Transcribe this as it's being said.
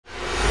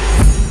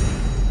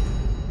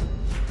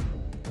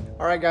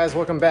All right guys,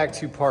 welcome back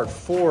to part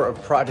 4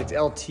 of Project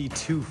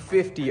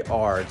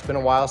LT250r. It's been a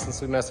while since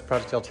we messed with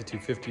Project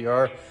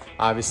LT250r.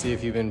 Obviously,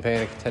 if you've been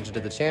paying attention to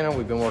the channel,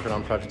 we've been working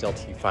on Project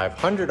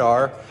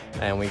LT500r,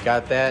 and we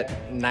got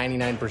that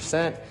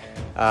 99%.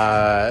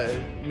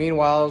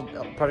 Meanwhile,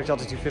 Project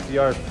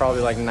LT250r is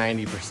probably like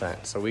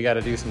 90%. So we got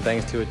to do some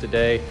things to it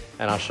today,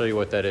 and I'll show you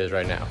what that is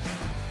right now.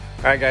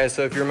 All right guys,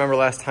 so if you remember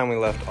last time we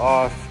left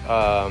off,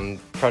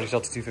 Project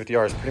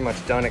LT250r is pretty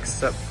much done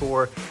except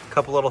for a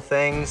couple little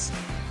things.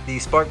 The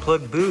spark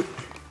plug boot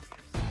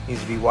needs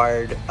to be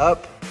wired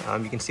up.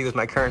 You can see with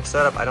my current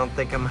setup, I don't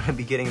think I'm gonna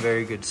be getting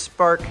very good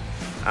spark.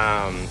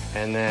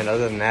 And then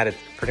other than that, it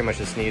pretty much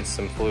just needs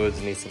some fluids,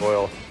 it needs some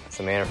oil,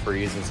 some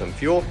antifreeze, and some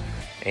fuel.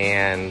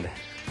 And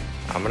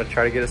I'm gonna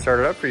try to get it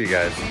started up for you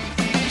guys.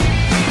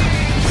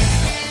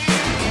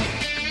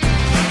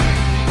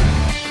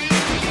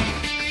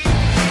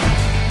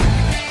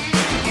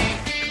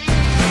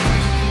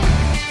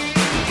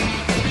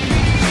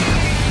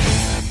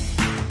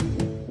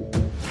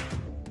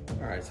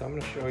 So I'm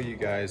going to show you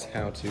guys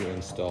how to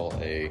install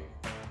a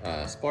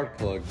spark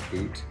plug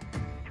boot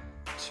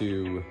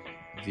to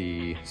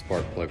the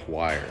spark plug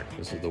wire.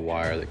 This is the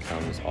wire that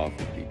comes off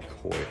of the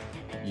coil.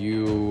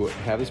 You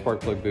have the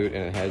spark plug boot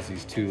and it has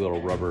these two little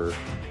rubber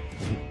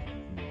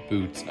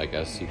boots, I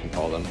guess you can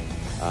call them.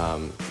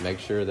 Make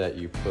sure that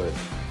you put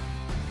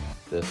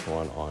this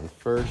one on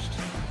first,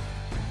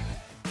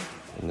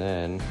 and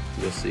then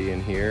you'll see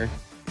in here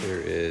there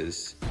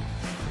is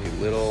a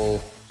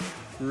little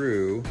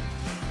screw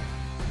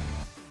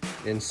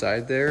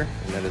inside there,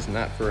 and that is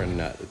not for a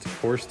nut. It's a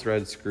coarse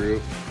thread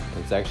screw,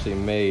 and it's actually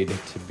made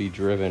to be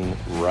driven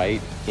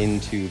right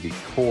into the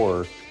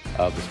core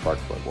of the spark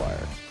plug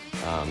wire.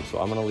 So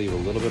I'm gonna leave a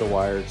little bit of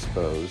wire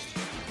exposed,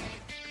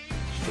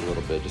 just a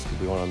little bit, just because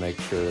we wanna make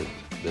sure that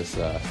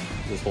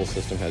this whole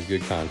system has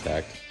good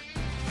contact.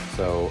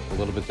 So a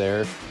little bit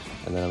there,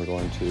 and then I'm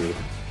going to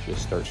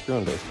just start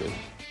screwing basically.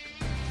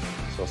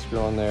 So I'll screw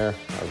on there,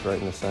 I was right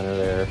in the center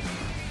there,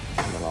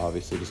 and then I'll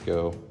obviously just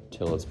go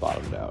till it's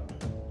bottomed out.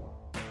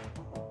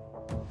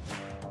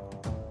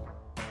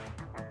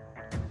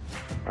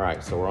 All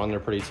right, so we're on there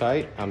pretty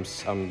tight. I'm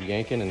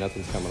yanking and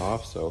nothing's coming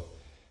off, so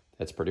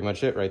that's pretty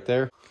much it right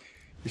there.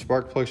 Your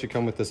spark plug should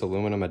come with this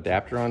aluminum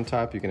adapter on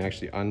top. You can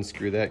actually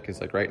unscrew that, because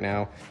like right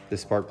now,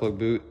 this spark plug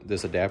boot,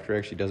 this adapter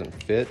actually doesn't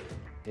fit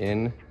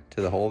in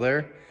to the hole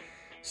there.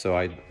 So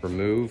I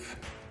remove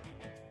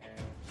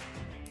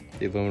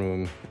the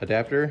aluminum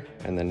adapter,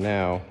 and then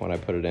now when I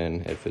put it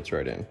in, it fits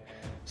right in.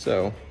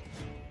 So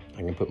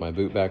I can put my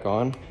boot back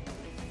on.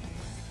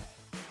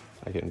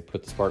 I can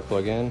put the spark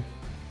plug in,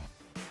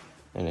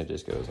 and it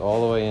just goes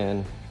all the way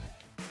in,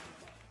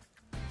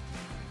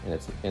 and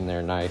it's in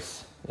there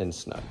nice and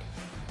snug.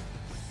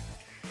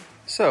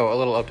 So a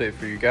little update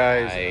for you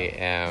guys. I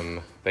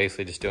am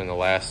basically just doing the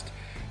last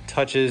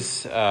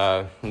touches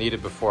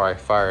needed before I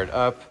fire it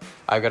up.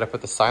 I've got to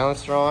put the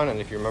silencer on, and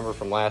if you remember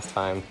from last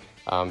time,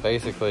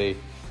 basically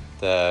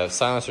the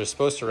silencer is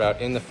supposed to route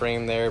in the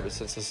frame there, but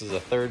since this is a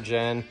 3rd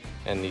gen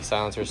and the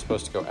silencer is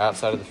supposed to go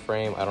outside of the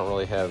frame, I don't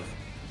really have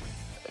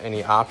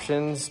any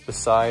options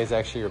besides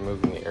actually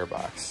removing the air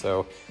box.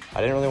 So I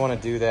didn't really want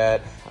to do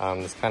that.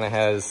 This kind of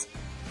has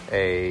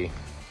a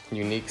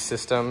unique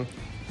system.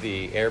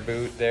 The air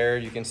boot there,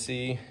 you can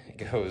see,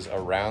 it goes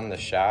around the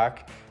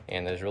shock,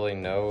 and there's really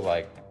no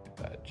like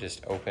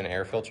just open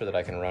air filter that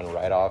I can run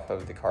right off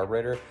of the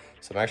carburetor.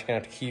 So I'm actually gonna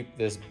have to keep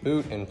this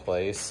boot in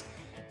place,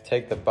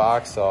 take the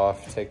box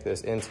off, take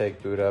this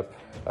intake boot up,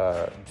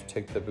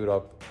 take the boot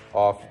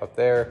off up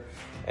there,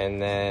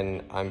 and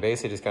then I'm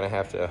basically just gonna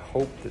have to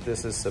hope that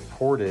this is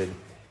supported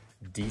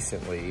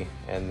decently,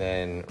 and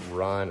then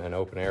run an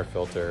open air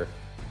filter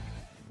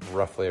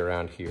roughly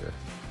around here.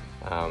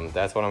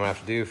 That's what I'm gonna have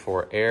to do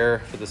for air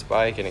for this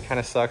bike, and it kind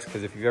of sucks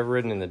because if you've ever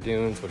ridden in the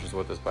dunes, which is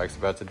what this bike's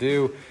about to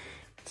do,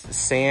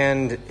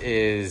 sand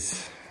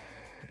is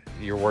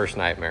your worst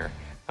nightmare.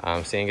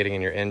 Sand getting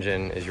in your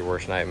engine is your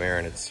worst nightmare,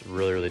 and it's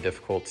really, really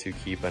difficult to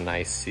keep a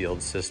nice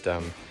sealed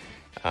system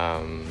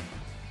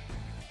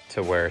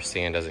to where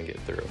sand doesn't get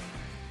through.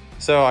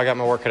 So I got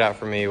my work cut out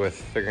for me with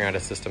figuring out a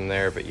system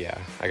there, but yeah,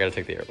 I gotta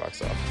take the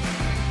airbox off.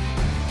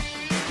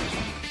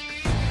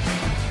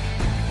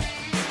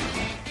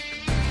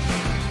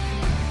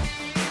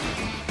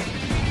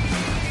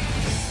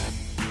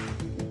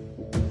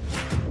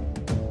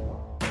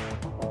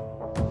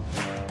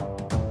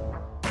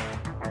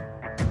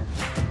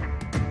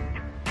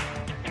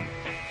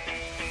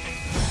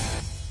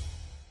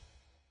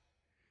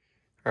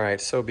 All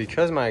right, so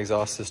because my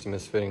exhaust system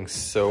is fitting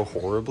so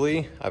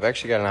horribly, I've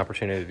actually got an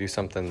opportunity to do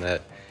something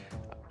that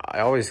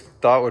I always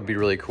thought would be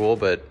really cool,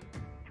 but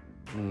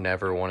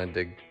never wanted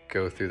to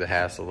go through the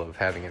hassle of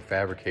having it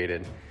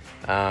fabricated.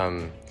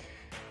 Kind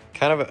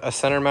of a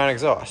center mount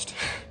exhaust.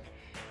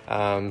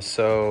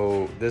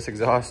 So this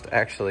exhaust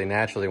actually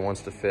naturally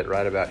wants to fit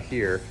right about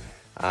here.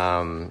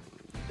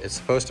 It's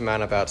supposed to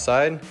mount up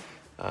outside,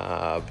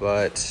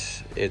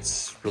 but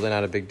it's really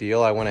not a big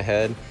deal. I went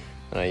ahead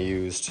and I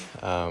used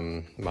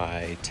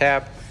my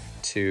tap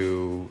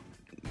to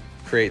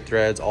create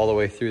threads all the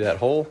way through that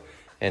hole.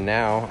 And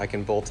now I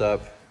can bolt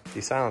up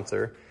the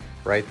silencer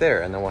right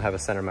there, and then we'll have a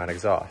center mount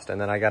exhaust. And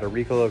then I got to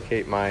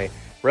recolocate my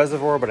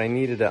reservoir, but I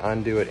needed to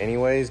undo it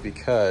anyways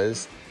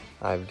because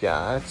I've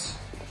got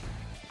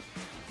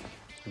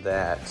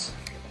that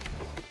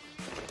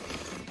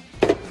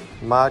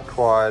Mod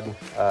Quad,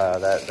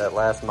 that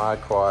last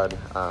Mod Quad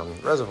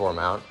reservoir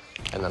mount,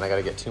 and then I got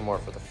to get 2 more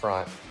for the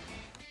front.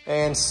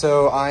 And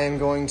so I am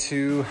going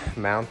to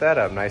mount that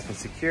up nice and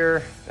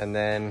secure, and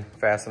then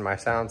fasten my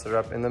silencer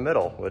up in the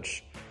middle,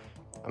 which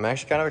I'm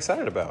actually kind of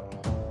excited about.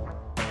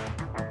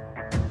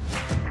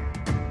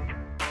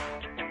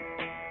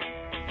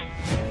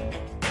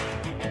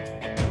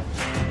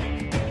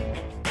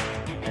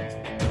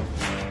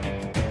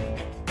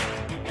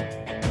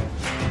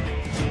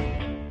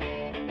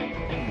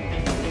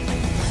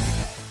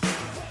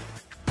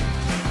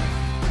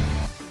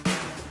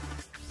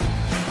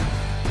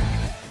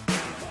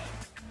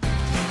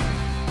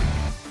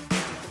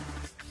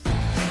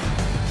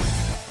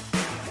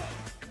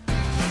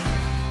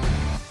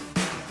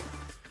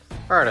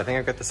 All right, I think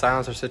I've got the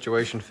silencer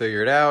situation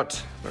figured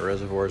out. My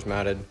reservoir is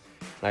mounted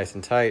nice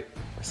and tight.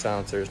 My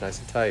silencer is nice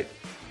and tight.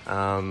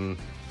 I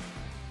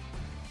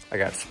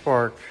got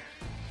spark.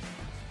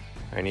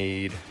 I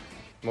need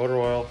motor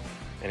oil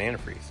and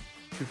antifreeze.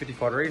 250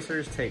 quad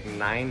racers take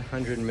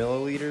 900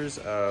 milliliters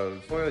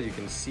of oil. You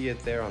can see it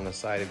there on the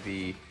side of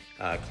the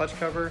clutch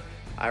cover.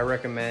 I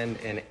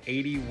recommend an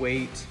 80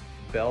 weight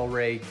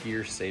Bel-Ray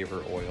Gear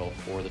Saver oil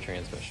for the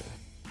transmission.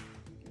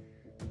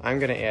 I'm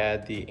gonna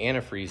add the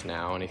antifreeze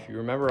now, and if you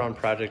remember on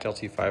Project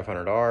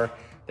LT250r,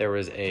 there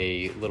was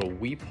a little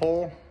weep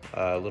hole,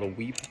 a little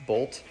weep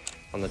bolt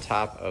on the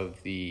top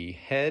of the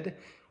head,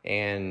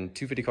 and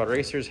 250 quad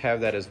racers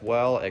have that as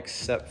well,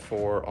 except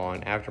for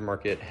on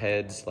aftermarket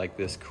heads like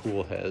this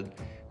cool head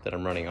that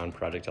I'm running on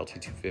Project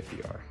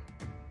LT250r.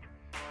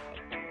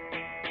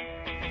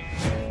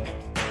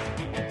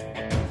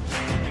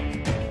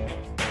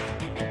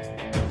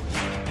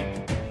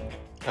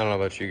 I don't know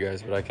about you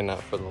guys, but I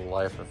cannot for the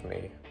life of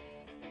me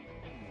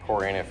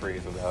pour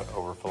antifreeze without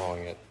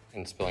overflowing it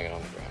and spilling it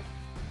on the ground.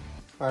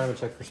 All right, I'm gonna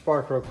check for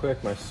spark real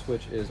quick. My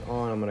switch is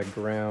on. I'm gonna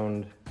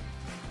ground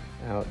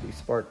out the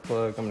spark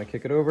plug. I'm gonna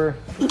kick it over.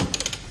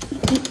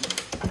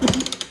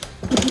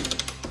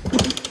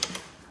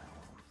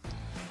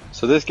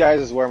 So this, guys,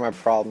 is where my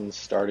problems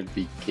started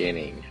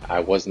beginning.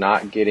 I was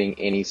not getting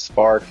any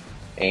spark,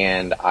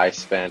 and I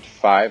spent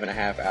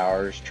 5.5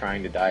 hours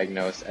trying to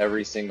diagnose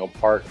every single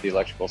part of the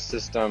electrical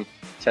system,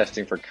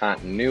 testing for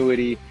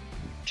continuity,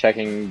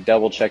 checking,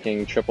 double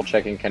checking, triple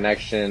checking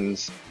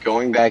connections,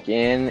 going back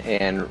in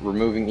and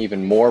removing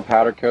even more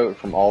powder coat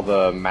from all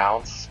the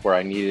mounts where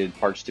I needed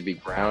parts to be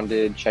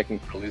grounded, checking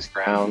for loose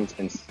grounds,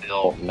 and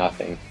still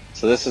nothing.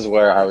 So this is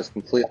where I was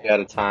completely out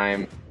of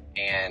time,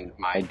 and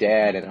my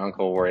dad and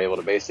uncle were able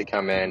to basically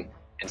come in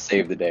and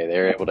save the day. They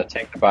were able to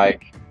take the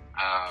bike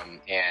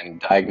and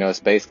diagnose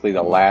basically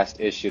the last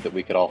issue that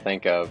we could all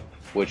think of,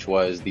 which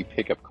was the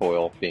pickup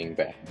coil being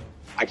bad.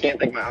 I can't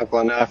thank my uncle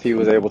enough. He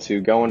was able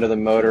to go into the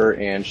motor,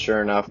 and sure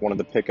enough, one of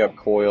the pickup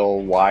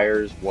coil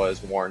wires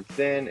was worn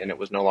thin and it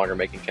was no longer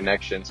making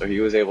connection. So he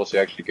was able to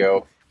actually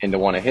go into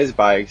one of his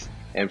bikes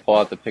and pull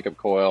out the pickup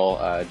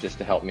coil just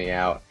to help me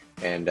out.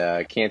 And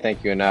can't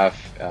thank you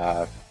enough.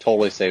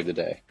 Totally saved the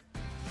day.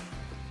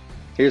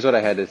 Here's what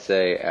I had to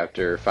say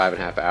after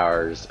 5.5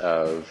 hours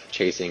of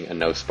chasing a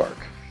no spark.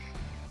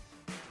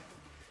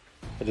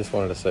 I just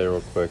wanted to say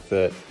real quick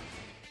that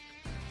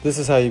this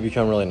is how you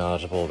become really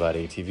knowledgeable about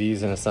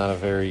ATVs, and it's not a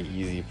very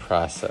easy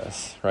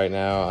process. Right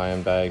now, I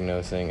am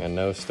diagnosing a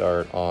no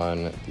start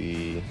on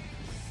the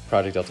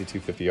Project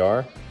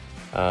LT250r,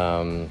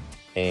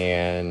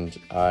 and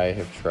I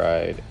have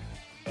tried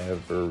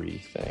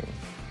everything.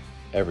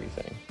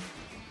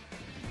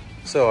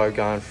 So I've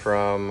gone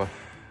from,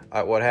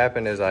 what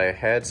happened is I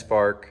had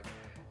spark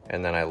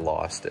and then I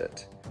lost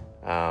it.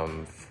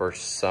 For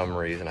some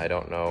reason, I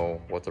don't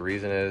know what the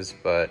reason is,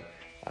 but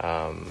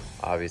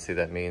obviously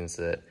that means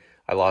that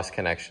I lost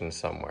connection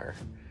somewhere.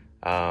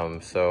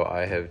 So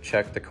I have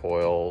checked the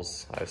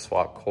coils, I've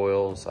swapped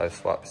coils, I've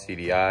swapped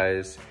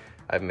CDIs,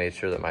 I've made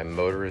sure that my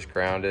motor is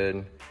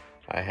grounded.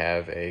 I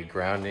have a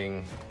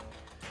grounding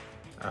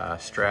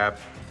strap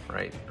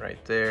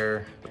right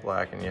there, the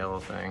black and yellow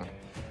thing.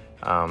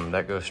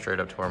 That goes straight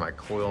up to where my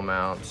coil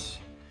mounts.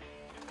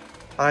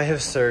 I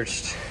have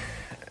searched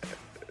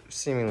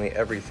seemingly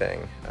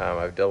everything.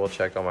 I've double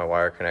checked all my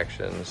wire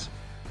connections.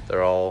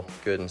 They're all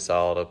good and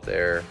solid up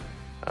there.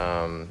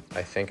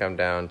 I think I'm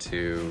down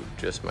to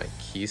just my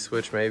key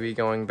switch maybe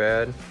going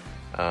bad.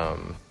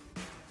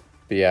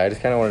 But yeah, I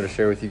just kind of wanted to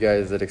share with you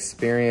guys that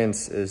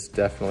experience is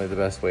definitely the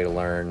best way to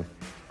learn.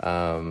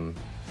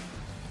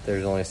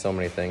 There's only so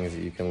many things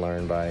that you can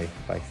learn by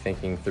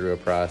thinking through a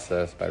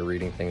process, by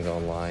reading things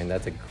online.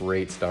 That's a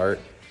great start.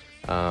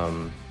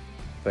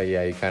 But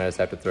yeah, you kind of just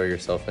have to throw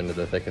yourself into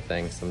the thick of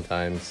things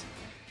sometimes.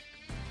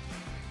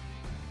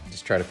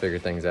 Just try to figure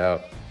things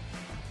out.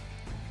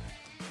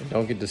 And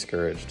don't get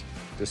discouraged.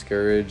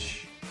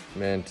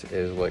 Discouragement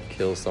is what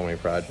kills so many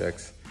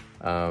projects.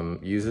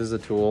 Use it as a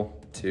tool.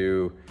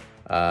 to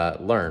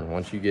learn.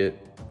 Once you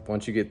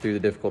get through the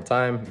difficult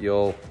time,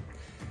 you'll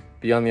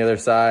be on the other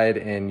side,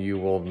 and you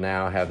will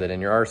now have that in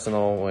your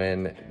arsenal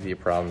when the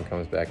problem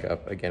comes back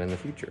up again in the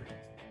future.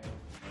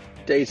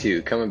 Day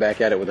 2, coming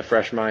back at it with a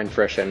fresh mind,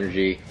 fresh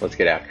energy. Let's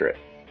get after it.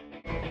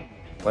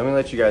 Let me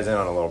let you guys in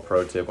on a little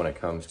pro tip when it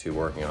comes to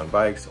working on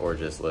bikes or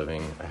just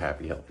living a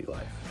happy, healthy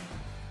life.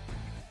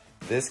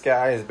 This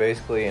guy is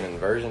basically an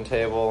inversion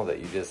table that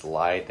you just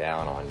lie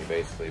down on. You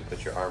basically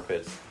put your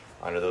armpits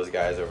under those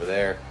guys over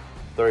there,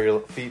 throw your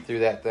feet through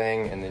that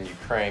thing, and then you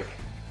crank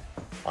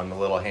on the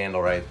little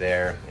handle right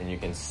there, and you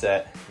can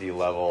set the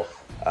level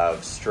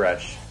of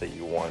stretch that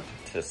you want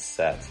to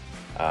set.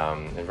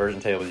 Inversion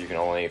tables you can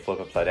only flip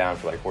upside down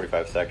for like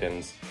 45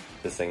 seconds.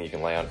 This thing you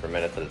can lay on for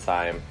minutes at a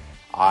time.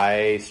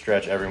 I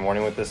stretch every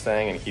morning with this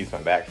thing and it keeps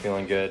my back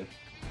feeling good.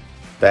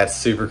 That's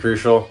super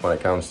crucial when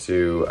it comes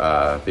to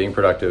being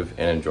productive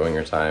and enjoying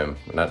your time,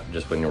 not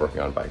just when you're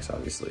working on bikes,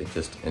 obviously,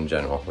 just in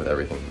general with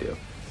everything you do.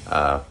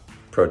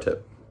 Pro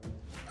tip.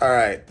 All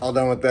right, all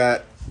done with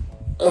that.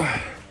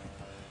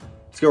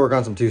 Let's go work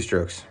on some two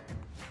strokes.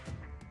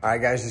 All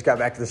right, guys, just got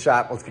back to the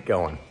shop. Let's get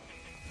going.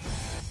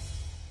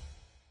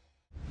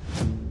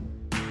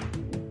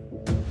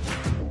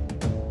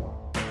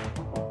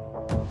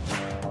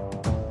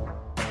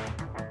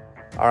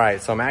 All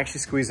right, so I'm actually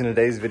squeezing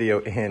today's video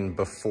in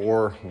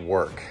before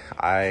work.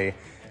 I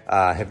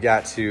have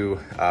got to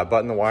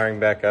button the wiring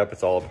back up.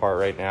 It's all apart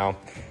right now.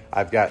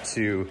 I've got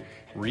to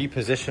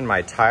reposition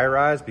my tie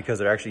rods because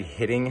they're actually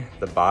hitting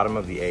the bottom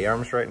of the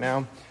A-arms right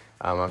now.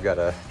 I've got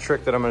a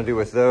trick that I'm gonna do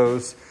with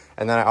those.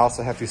 And then I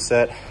also have to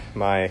set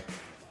my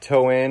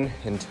toe in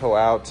and toe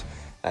out.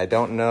 I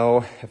don't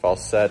know if I'll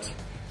set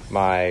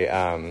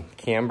my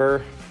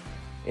camber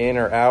in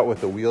or out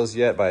with the wheels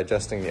yet by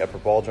adjusting the upper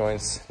ball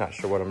joints. Not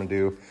sure what I'm gonna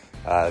do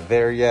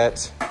there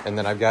yet. And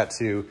then I've got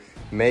to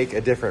make a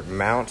different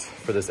mount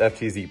for this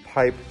FTZ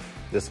pipe.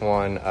 This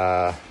one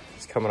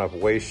is coming up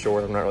way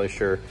short. I'm not really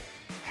sure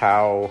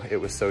how it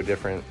was so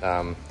different.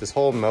 This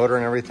whole motor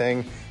and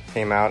everything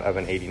came out of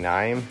an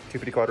 89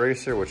 250 quad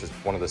racer, which is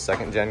one of the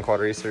second gen quad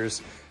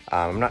racers.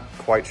 I'm not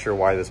quite sure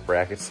why this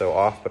bracket's so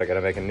off, but I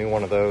gotta make a new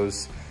one of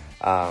those.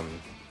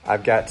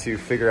 I've got to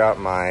figure out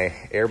my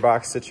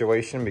airbox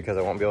situation because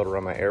I won't be able to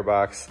run my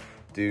airbox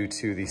due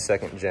to the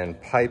second gen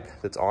pipe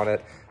that's on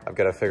it. I've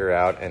got to figure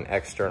out an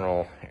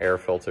external air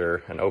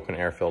filter, an open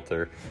air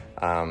filter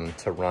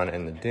to run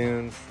in the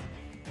dunes.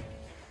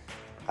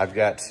 I've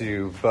got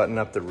to button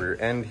up the rear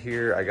end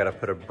here. I got to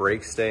put a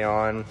brake stay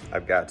on.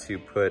 I've got to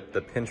put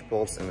the pinch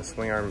bolts in the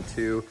swing arm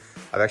too.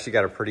 I've actually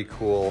got a pretty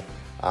cool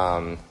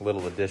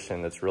little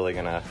addition that's really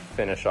gonna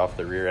finish off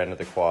the rear end of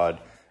the quad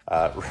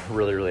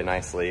really, really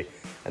nicely.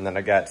 And then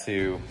I got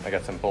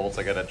some bolts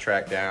I gotta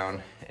track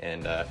down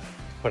and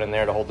put in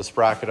there to hold the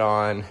sprocket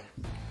on.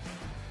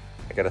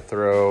 I gotta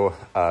throw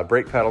a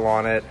brake pedal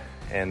on it,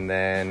 and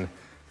then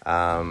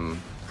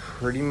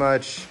pretty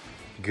much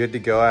good to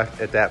go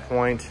at that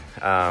point.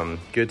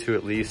 Good to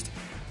at least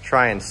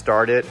try and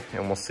start it,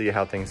 and we'll see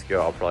how things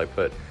go. I'll probably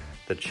put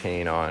the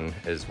chain on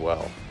as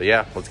well. But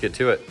yeah, let's get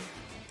to it.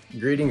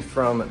 Greetings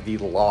from the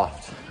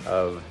loft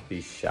of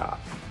the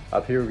shop.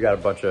 Up here, we've got a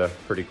bunch of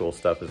pretty cool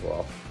stuff as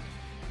well.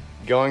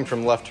 Going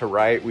from left to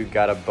right, we've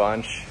got a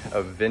bunch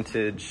of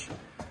vintage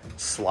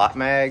slot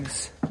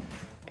mags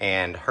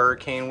and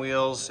hurricane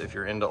wheels if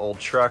you're into old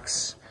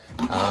trucks.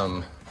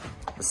 The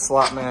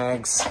slot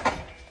mags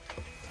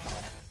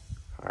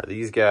are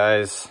these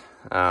guys.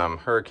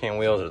 Hurricane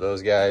wheels are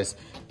those guys.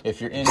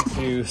 If you're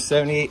into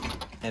 78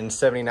 and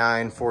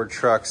 79 Ford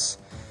trucks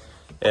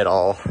at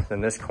all,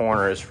 then this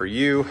corner is for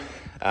you.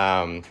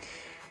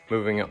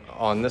 Moving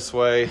on this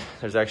way,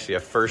 there's actually a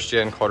first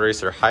gen quad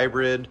racer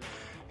hybrid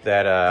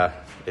that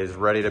is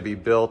ready to be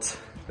built.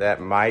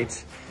 That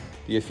might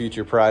be a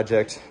future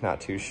project,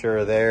 not too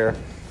sure there.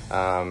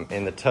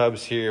 In the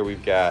tubs here,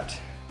 we've got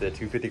the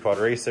 250 quad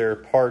racer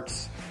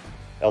parts,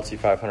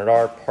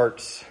 LT250r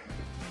parts,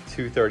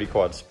 230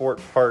 quad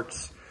sport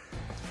parts,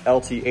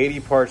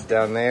 LT80 parts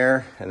down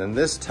there. And then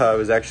this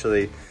tub is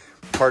actually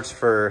parts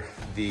for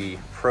the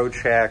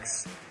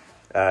ProTrax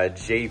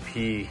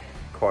JP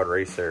quad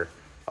racer.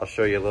 I'll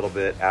show you a little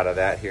bit out of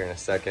that here in a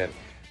second.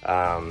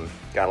 Got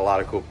a lot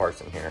of cool parts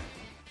in here.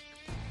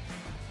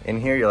 In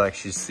here, you'll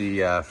actually see,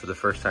 for the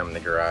first time in the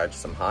garage,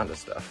 some Honda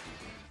stuff.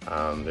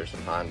 There's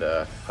some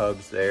Honda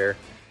hubs there.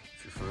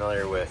 If you're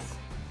familiar with,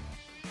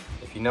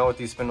 if you know what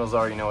these spindles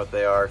are, you know what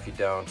they are. If you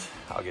don't,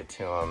 I'll get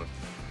to them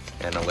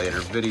in a later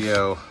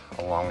video,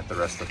 along with the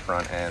rest of the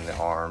front end, the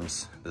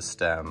arms, the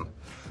stem.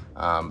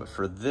 But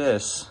for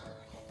this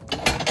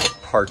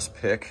parts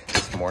pick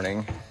this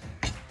morning,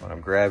 what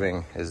I'm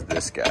grabbing is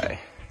this guy.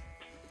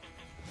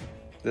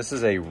 This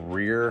is a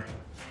rear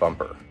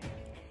bumper.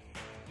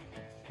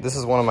 This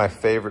is one of my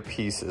favorite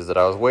pieces that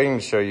I was waiting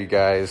to show you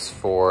guys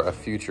for a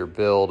future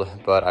build,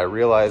 but I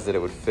realized that it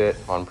would fit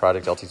on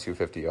Project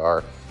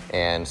LT250r,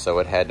 and so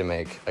it had to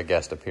make a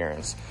guest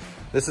appearance.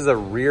 This is a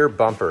rear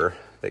bumper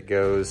that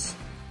goes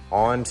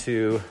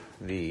onto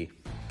the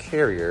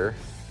carrier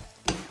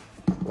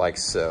like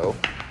so,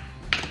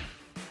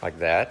 like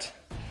that.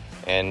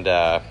 And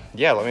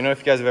yeah, let me know if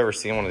you guys have ever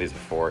seen one of these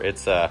before.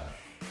 It's a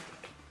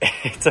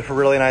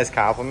really nice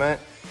compliment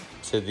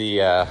to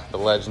the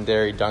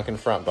legendary Duncan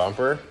front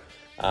bumper.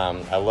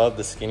 I love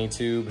the skinny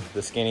tube,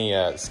 the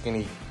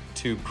skinny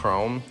tube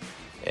chrome,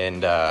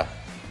 and the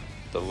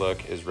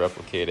look is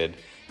replicated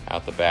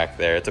out the back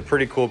there. It's a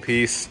pretty cool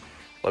piece.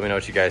 Let me know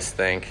what you guys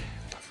think.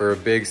 For a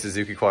big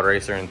Suzuki quad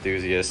racer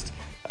enthusiast,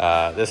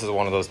 this is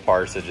one of those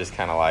parts that just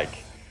kind of like,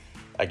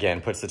 again,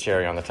 puts the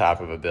cherry on the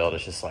top of a build.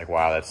 It's just like,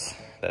 wow,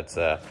 that's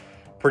a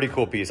pretty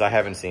cool piece. I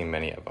haven't seen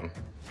many of them.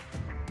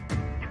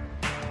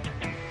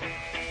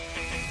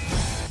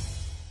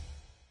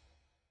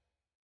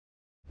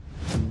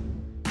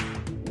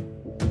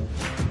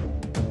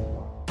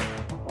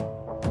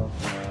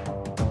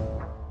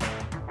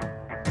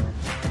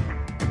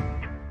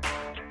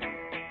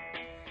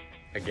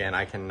 Again,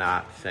 I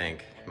cannot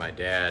thank my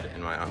dad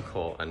and my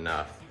uncle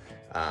enough.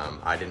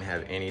 I didn't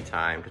have any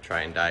time to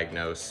try and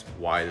diagnose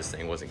why this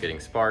thing wasn't getting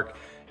spark,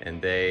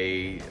 and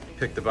they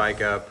picked the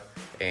bike up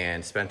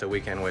and spent a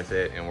weekend with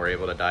it and were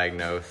able to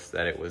diagnose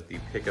that it was the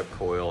pickup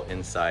coil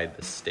inside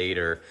the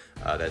stator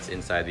that's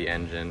inside the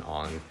engine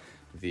on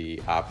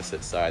the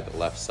opposite side, the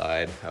left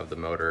side of the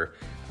motor.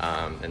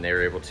 And they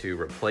were able to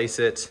replace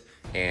it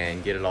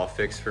and get it all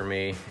fixed for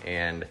me.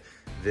 And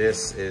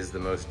this is the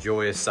most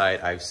joyous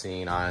sight I've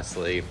seen,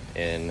 honestly,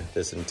 in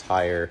this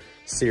entire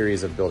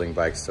series of building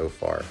bikes so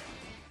far.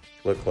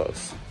 Look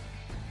close.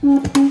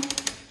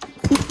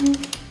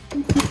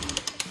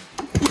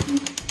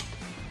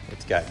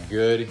 It's got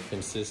good,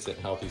 consistent,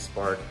 healthy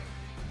spark.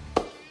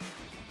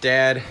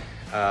 Dad,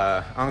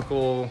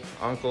 uncle,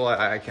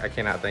 I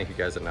cannot thank you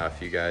guys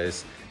enough. You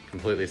guys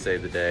completely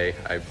saved the day.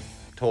 I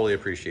totally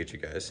appreciate you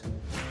guys.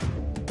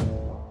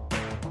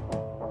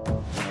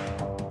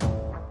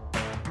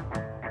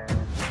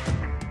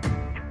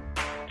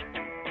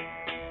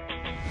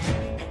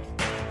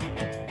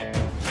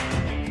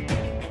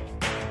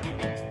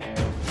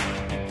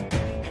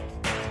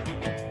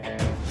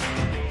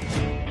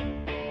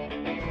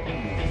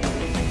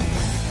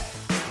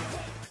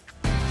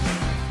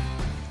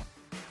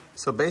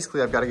 So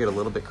basically, I've got to get a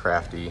little bit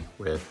crafty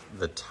with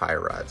the tie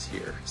rods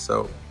here.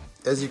 So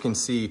as you can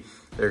see,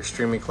 they're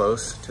extremely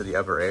close to the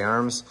upper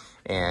A-arms,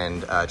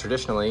 and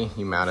traditionally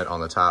you mount it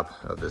on the top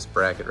of this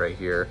bracket right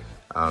here,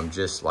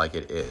 just like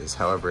it is.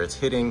 However, it's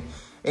hitting,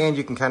 and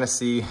you can kind of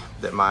see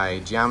that my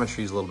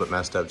geometry is a little bit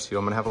messed up too.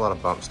 I'm gonna have a lot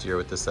of bumps here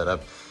with this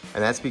setup,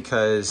 and that's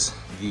because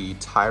the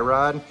tie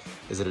rod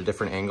is at a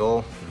different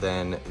angle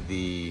than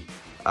the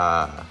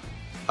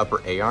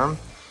upper A-arm.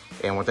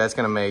 And what that's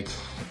gonna make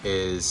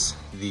is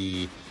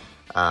the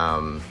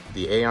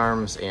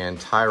A-arms and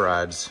tie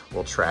rods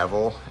will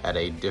travel at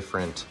a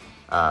different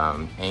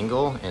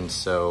angle. And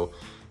so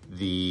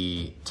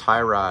the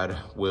tie rod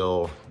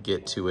will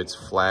get to its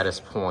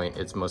flattest point,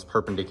 its most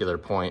perpendicular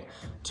point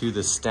to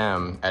the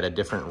stem at a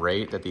different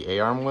rate that the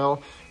A-arm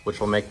will,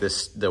 which will make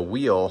the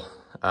wheel,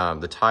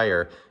 the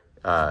tire,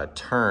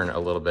 turn a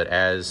little bit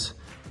as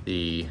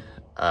the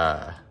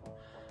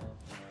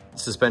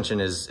suspension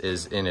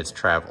is in its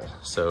travel.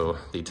 So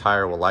the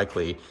tire will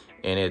likely,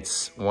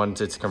 once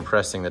it's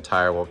compressing, the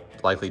tire will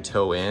likely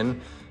toe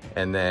in,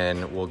 and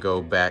then will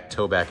go back,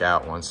 toe back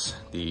out once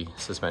the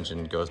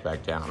suspension goes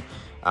back down.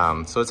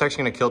 So it's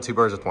actually gonna kill two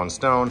birds with one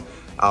stone.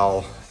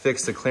 I'll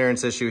fix the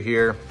clearance issue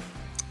here,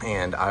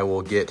 and I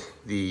will get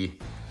the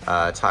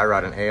tie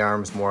rod and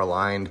A-arms more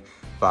aligned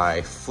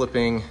by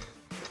taking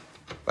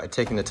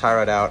the tie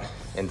rod out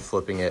and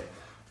flipping it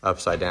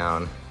upside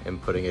down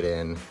and putting it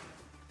in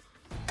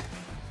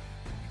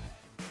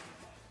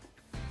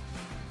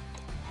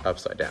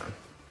upside down,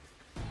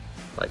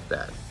 like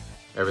that.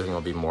 Everything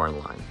will be more in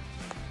line.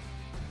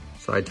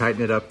 So I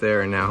tightened it up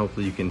there, and now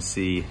hopefully you can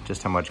see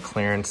just how much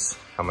clearance,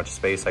 how much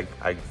space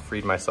I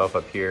freed myself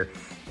up here,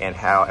 and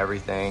how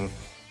everything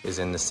is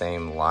in the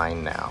same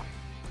line now.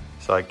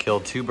 So I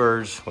killed two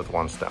birds with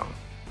one stone.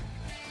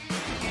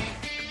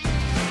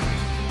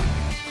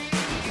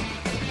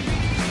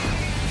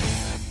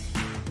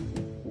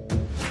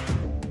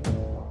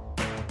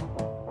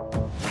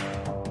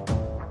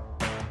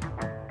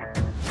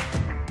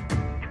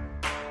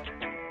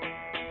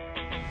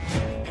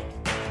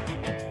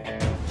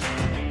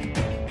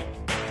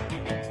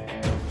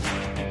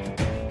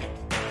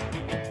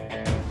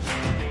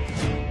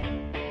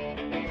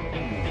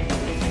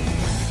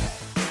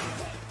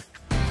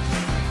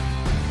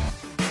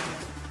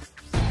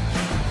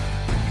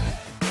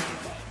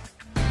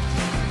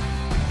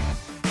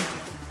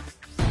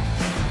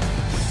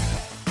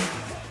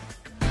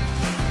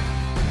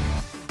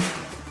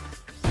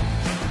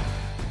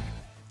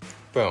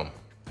 Boom.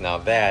 Now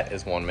that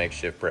is one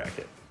makeshift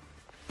bracket.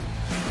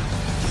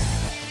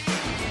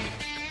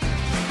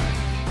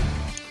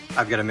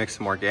 I've got to mix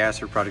some more gas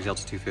for Project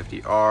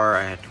LT250r.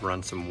 I had to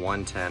run some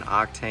 110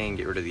 octane,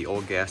 get rid of the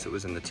old gas that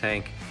was in the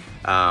tank.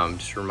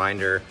 Just a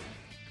reminder,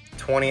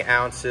 20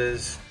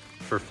 ounces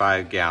for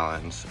 5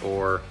 gallons,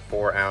 or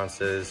 4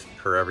 ounces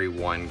per every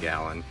 1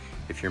 gallon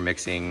if you're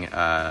mixing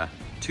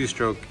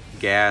 2-stroke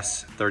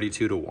gas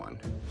 32 to 1.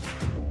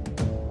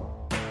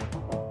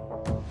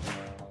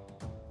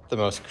 the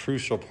most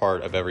crucial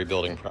part of every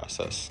building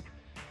process.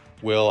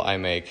 Will I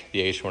make the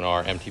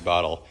H1R empty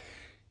bottle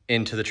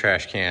into the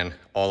trash can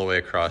all the way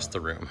across the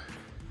room?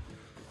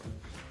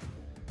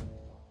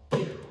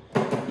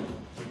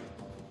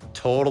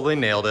 Totally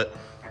nailed it.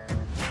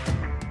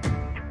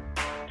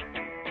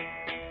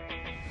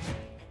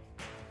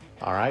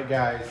 All right,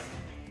 guys,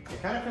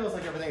 it kind of feels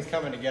like everything's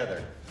coming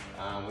together.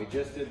 We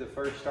just did the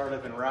first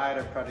startup and ride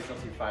of Project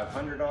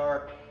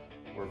LT250r.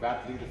 We're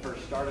about to do the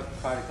first startup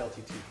of Project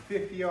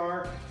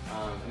LT250r,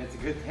 and it's a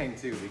good thing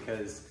too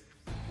because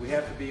we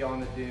have to be on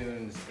the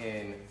dunes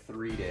in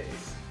 3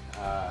 days.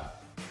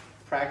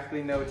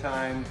 Practically no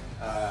time.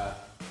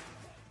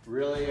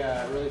 Really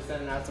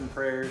sending out some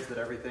prayers that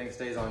everything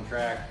stays on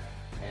track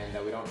and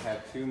that we don't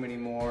have too many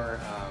more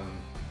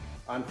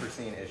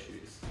unforeseen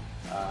issues.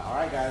 All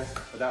right, guys,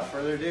 without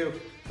further ado,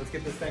 let's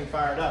get this thing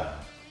fired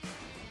up.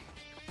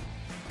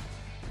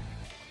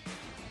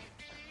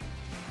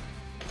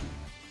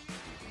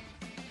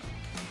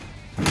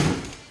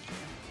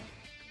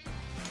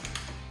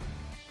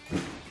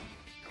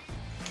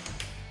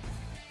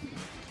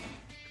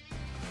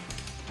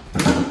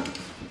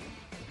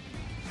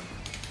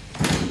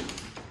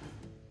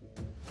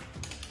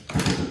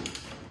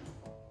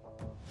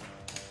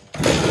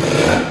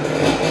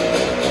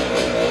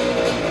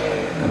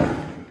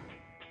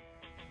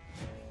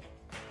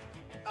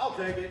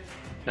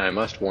 Now, I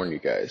must warn you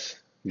guys,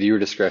 viewer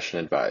discretion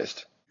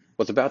advised.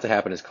 What's about to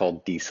happen is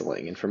called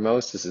dieseling, and for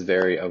most this is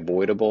very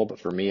avoidable,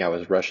 but for me I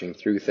was rushing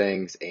through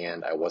things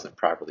and I wasn't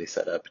properly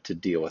set up to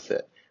deal with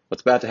it.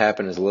 What's about to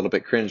happen is a little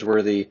bit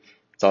cringeworthy,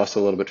 it's also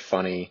a little bit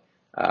funny.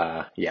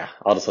 Yeah,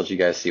 I'll just let you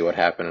guys see what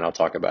happened and I'll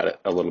talk about it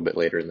a little bit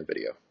later in the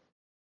video.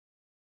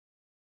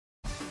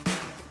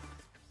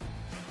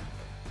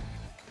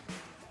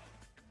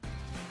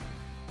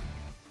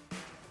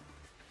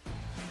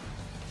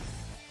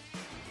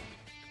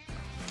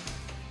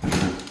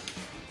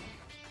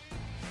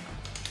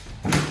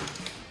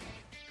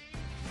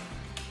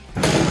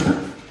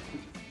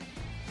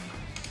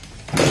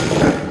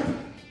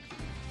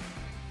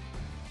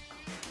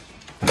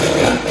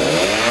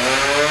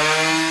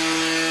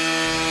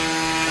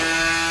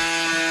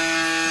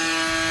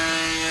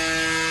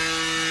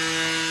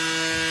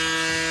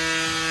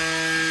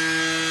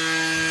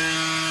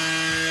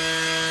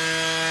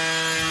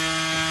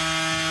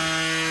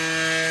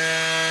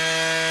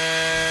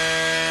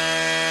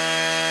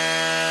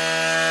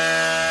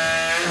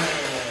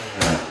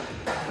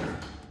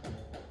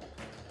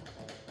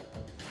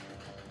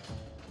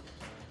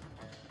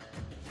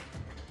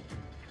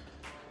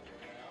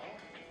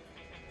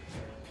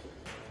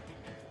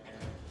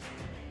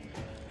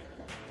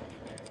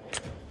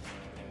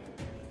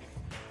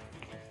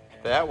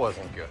 That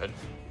wasn't good.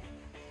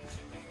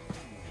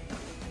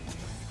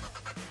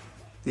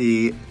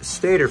 The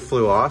stator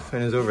flew off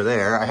and is over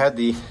there. I had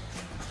the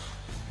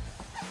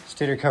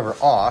stator cover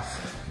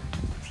off.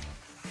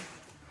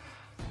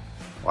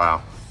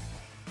 Wow,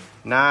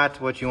 not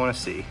what you want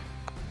to see.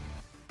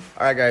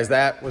 All right, guys,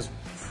 that was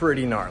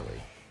pretty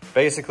gnarly.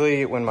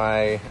 Basically, when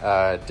my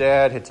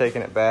dad had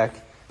taken it back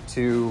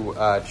to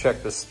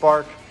check the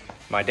spark,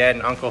 my dad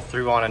and uncle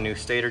threw on a new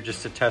stator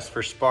just to test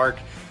for spark.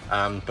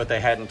 But they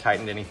hadn't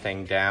tightened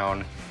anything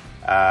down.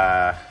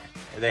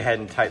 They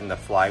hadn't tightened the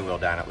flywheel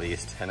down at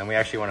least. And then we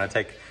actually want to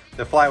take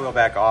the flywheel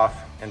back off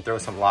and throw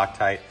some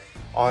Loctite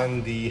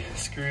on the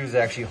screws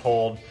that actually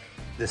hold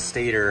the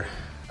stator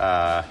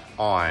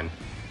on.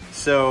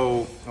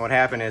 So what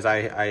happened is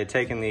I had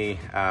taken the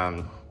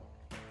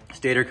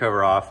stator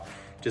cover off,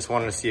 just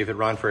wanted to see if it'd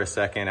run for a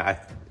second.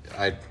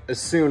 I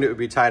assumed it would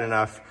be tight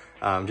enough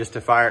just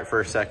to fire it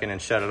for a second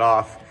and shut it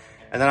off.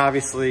 And then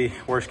obviously,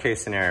 worst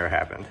case scenario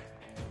happened.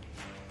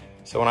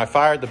 So when I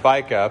fired the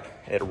bike up,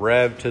 it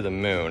revved to the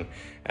moon,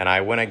 and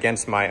I went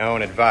against my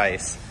own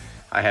advice.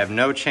 I have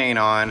no chain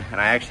on, and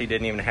I actually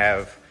didn't even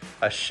have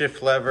a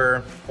shift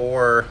lever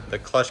or the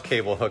clutch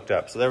cable hooked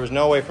up. So there was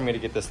no way for me to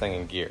get this thing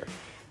in gear.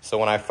 So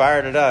when I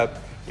fired it up,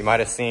 you might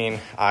have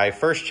seen, I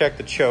first checked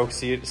the choke,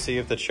 see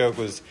if the choke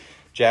was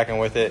jacking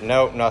with it.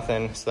 Nope,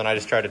 nothing. So then I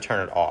just tried to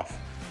turn it off.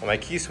 Well, my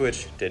key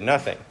switch did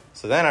nothing.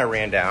 So then I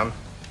ran down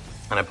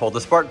and I pulled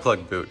the spark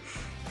plug boot.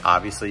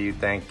 Obviously you'd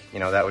think,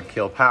 that would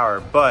kill power,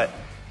 but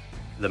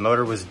the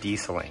motor was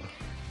dieseling.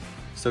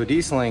 So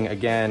dieseling,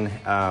 again,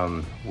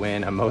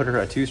 when a motor,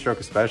 a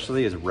two-stroke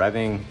especially, is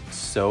revving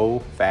so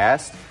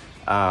fast,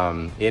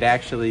 it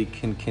actually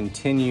can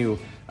continue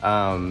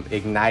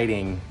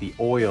igniting the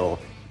oil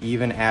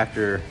even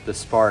after the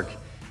spark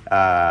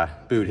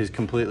boot has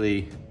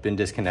completely been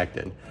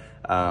disconnected.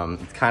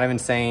 It's kind of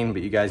insane,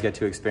 but you guys get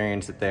to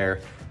experience it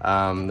there.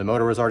 The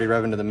motor was already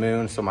revving to the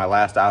moon, so my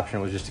last option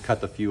was just to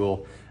cut the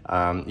fuel.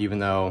 Even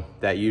though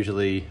that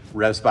usually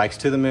rev spikes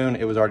to the moon,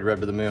 it was already revved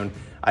to the moon.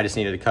 I just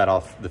needed to cut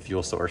off the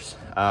fuel source.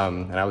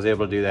 And I was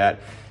able to do that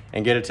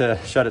and get it to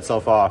shut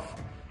itself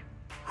off.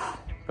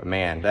 But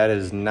man, that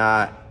is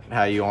not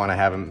how you want to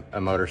have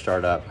a motor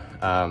start up.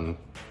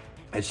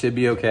 It should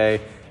be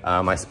okay.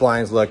 My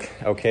splines look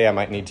okay. I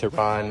might need to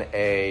run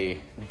a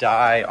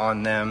dye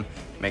on them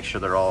make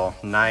sure they're all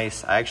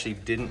nice. I actually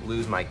didn't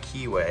lose my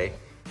keyway,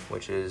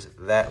 which is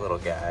that little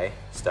guy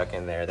stuck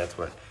in there. That's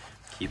what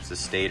keeps the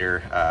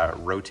stator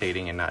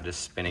rotating and not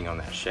just spinning on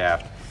that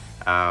shaft.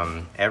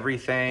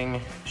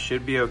 Everything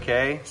should be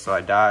okay. So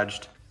I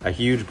dodged a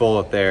huge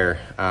bullet there.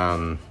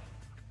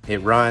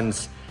 It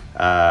runs,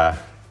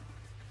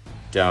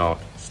 don't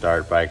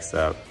start bikes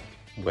up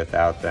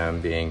without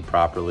them being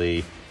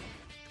properly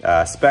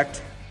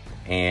spec'd,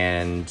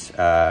 and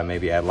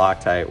maybe add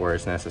Loctite where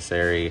it's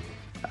necessary.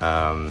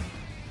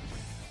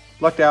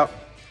 Lucked out,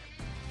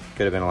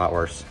 could have been a lot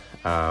worse.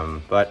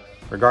 But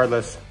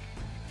regardless,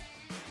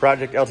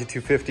 Project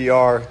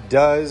LT250R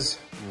does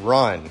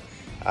run.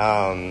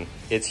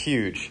 It's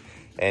huge.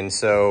 And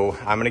so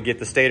I'm gonna get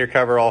the stator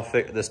cover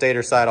the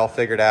stator side all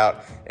figured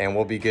out, and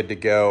we'll be good to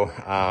go.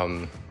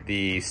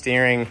 The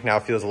steering now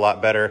feels a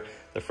lot better.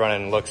 The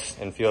front end looks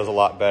and feels a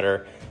lot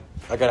better.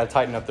 I gotta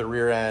tighten up the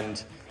rear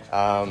end,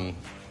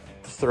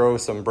 throw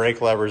some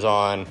brake levers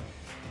on,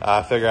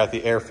 figure out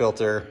the air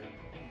filter,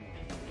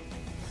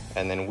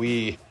 and then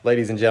we,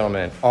 ladies and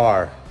gentlemen,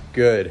 are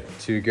good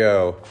to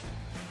go.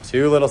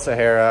 To Little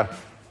Sahara,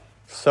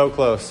 so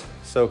close,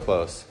 so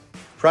close.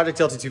 Project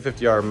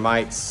LT250R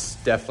might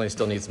definitely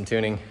still need some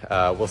tuning.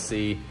 We'll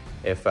see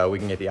if we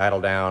can get the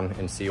idle down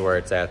and see where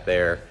it's at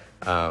there.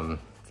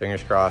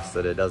 Fingers crossed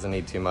that it doesn't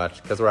need too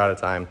much because we're out of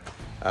time.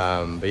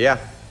 But yeah,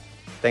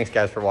 thanks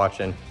guys for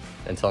watching.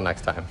 Until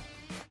next time.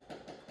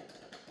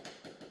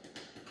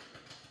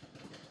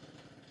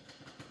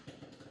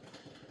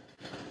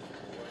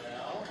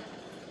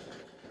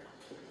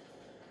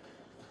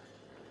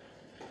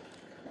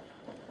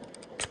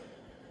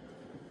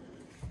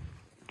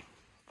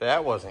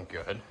 That wasn't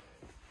good.